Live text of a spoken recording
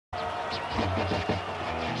Out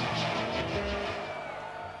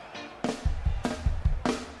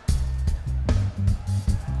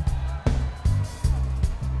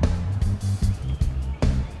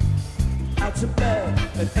to bed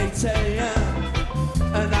at 8 a.m.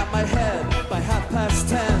 and at my head by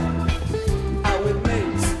 10:30. Out with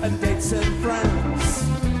mates and dates and friends.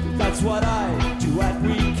 That's what I do at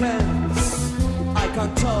weekends. I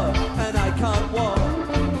can't talk and I can't walk,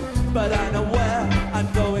 but I know where I'm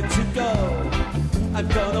going to go. I'm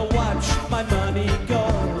gonna watch my money go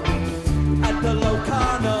at the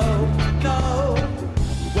Locarno. No,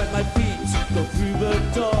 when my feet go through the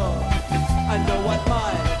door, I know what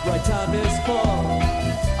my right time is for.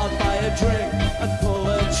 I'll buy a drink and pull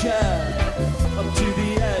a chair up to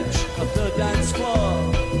the edge of the dance floor.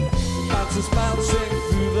 Bouncers bouncing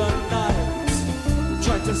through the night,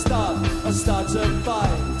 trying to stop or start a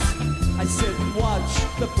fight. I sit and watch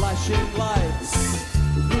the flashing lights,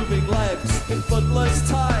 moving legs in footless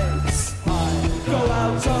tights. I go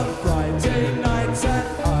out on Friday nights and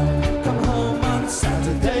I come home on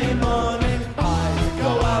Saturday morning. I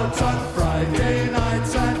go out on Friday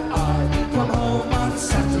nights and I come home on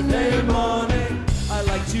Saturday morning. I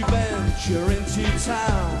like to venture into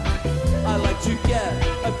town. I like to get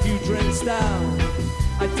a few drinks down.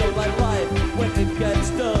 I don't like life when it gets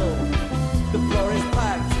dull. The floor is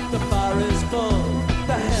packed, the bar is full.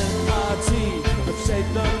 The hen party have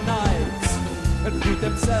saved the night and freed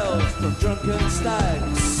themselves from drunken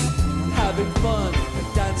stags, having fun and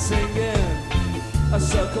dancing in a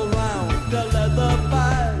circle round the leather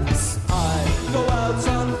bags. I go out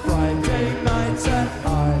on Friday nights and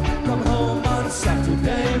I come home on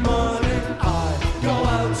Saturday morning. I go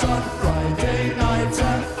out on Friday nights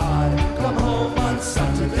and I come home on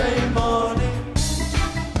Saturday morning.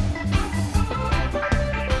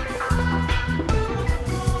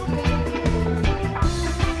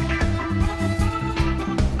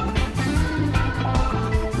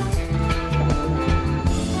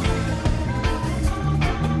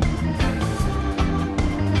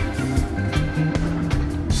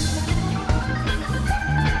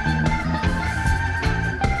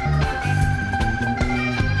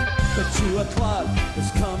 But 2 o'clock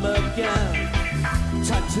has come again.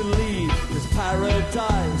 Time to leave this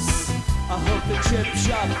paradise. I hope the chip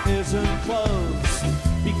shop isn't closed,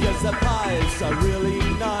 because the pies are really